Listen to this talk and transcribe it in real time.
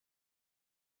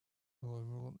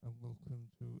everyone, and welcome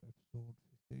to episode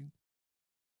 15,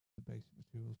 the Basic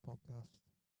Materials podcast.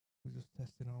 We're just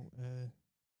testing out our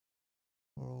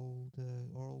old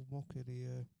mucker,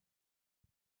 the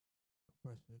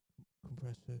compressor,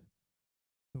 compressor,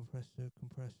 compressor,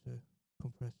 compressor,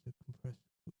 compressor,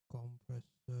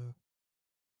 compressor,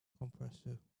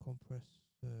 compressor,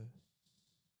 compressor,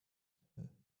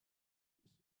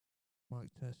 mic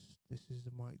test. This is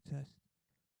the mic test.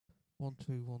 1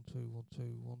 2 1 2 1 2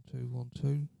 1 2 1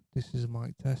 2. This is a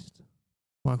mic test.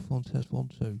 Microphone test 1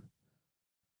 2.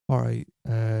 Alright,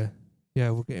 yeah,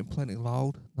 we're getting plenty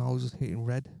loud. Now we're just hitting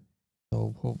red.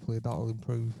 So hopefully that'll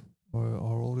improve our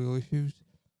audio issues.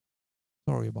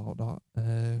 Sorry about that.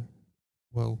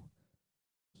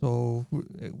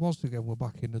 Once again we're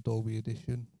back in Adobe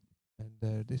Edition,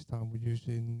 and this time we're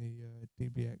using the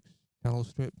DBX channel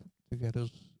strip to get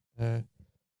us a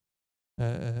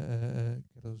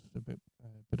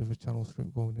bit of a channel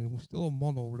strip going in. We're still on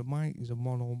mono. The mic is a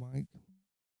mono mic,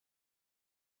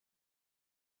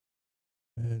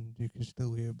 and you can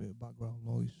still hear a bit of background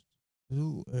noise. There's a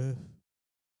little earth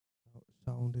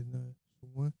sound in there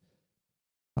somewhere.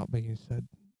 That being said,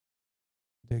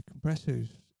 the compressors,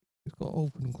 it's got to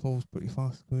open and close pretty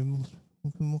fast. We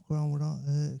can muck around with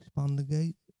that. Expand the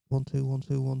gate. 1 2 1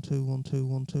 2 1 2 1 2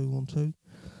 1 2 1 2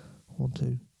 1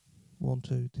 2 1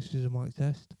 2. This is a mic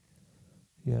test.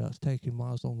 Yeah, that's taking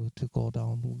miles longer to go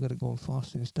down. We'll get it going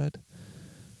fast instead.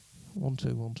 1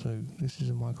 2 1 2. This is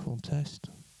a microphone test.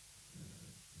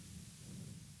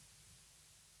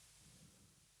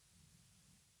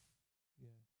 Yeah,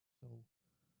 so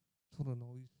for the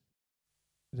noise,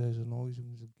 there's a noise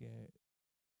in the gate.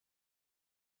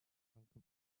 I'm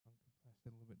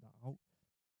compressing, limit that out.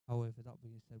 However, that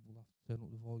being said, we'll have to turn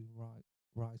up the volume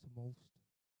right to most.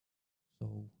 So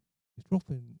it's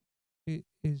dropping. It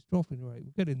is dropping right.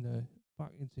 We're getting there,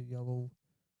 back into yellow.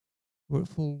 We're at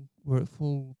full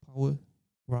power,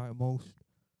 right at most.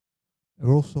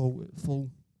 We're also at full.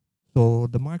 So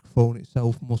the microphone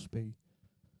itself must be.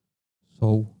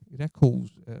 So it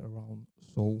echoes at around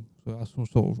so it has some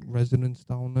sort of resonance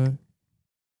down there.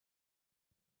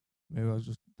 Maybe I'll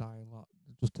just dial that.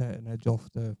 Just take an edge off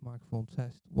the microphone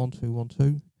test. 1 2 1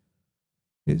 2.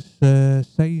 It's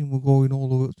saying we're going all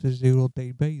the way up to 0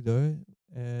 dB there.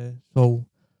 So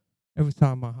every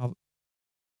time I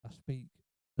speak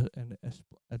an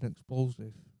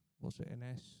explosive, an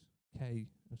SK and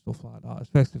stuff like that,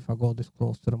 especially if I go this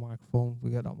close to the microphone,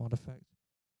 we get that mad effect.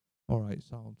 Alright,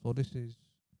 sound. So this is,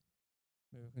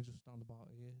 maybe I can just stand about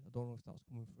here. I don't know if that's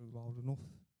coming through loud enough.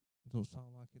 It doesn't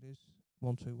sound like it is.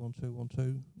 1 2 1 2 1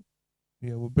 2.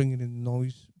 Yeah, we're bringing in the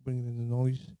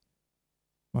noise.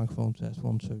 Microphone test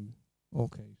 1 2.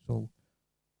 Okay, so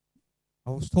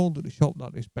I was told at the shop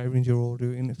that this Behringer audio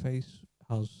interface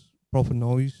has proper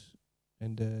noise,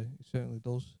 and it certainly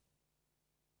does.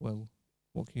 Well,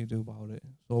 what can you do about it?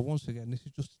 So once again, this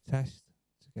is just a test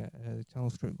to get the channel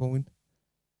strip going.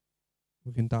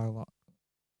 We can dial that.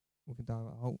 We can dial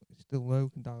it out. It's still low. We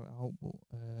can dial it out, but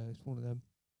it's one of them.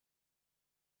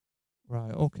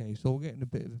 Right. Okay. So we're getting a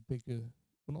bit of a bigger,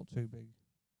 but not too big.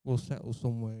 We'll settle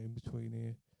somewhere in between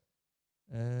here.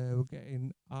 We're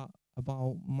getting at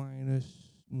about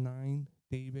 -9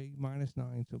 dB,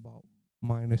 -9 to about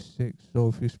 -6. So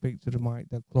if you speak to the mic,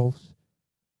 they're close.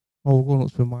 Oh, we're going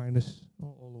up to minus,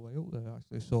 all the way up there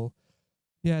actually. So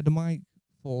yeah, the mic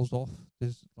falls off. It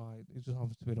just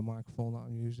happens to be the microphone that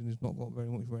I'm using. It's not got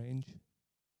very much range,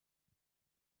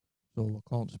 so I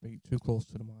can't speak too close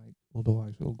to the mic.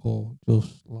 Otherwise, it'll go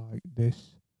just like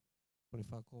this. But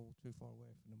if I go too far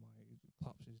away from the mic, it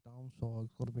collapses down. So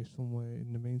I've got to be somewhere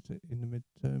in the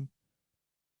mid-term.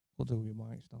 Got to do with your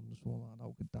mic stand or something like that.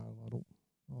 We could dial that up.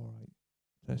 All right,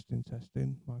 testing.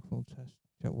 Microphone test.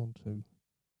 Check 1 2.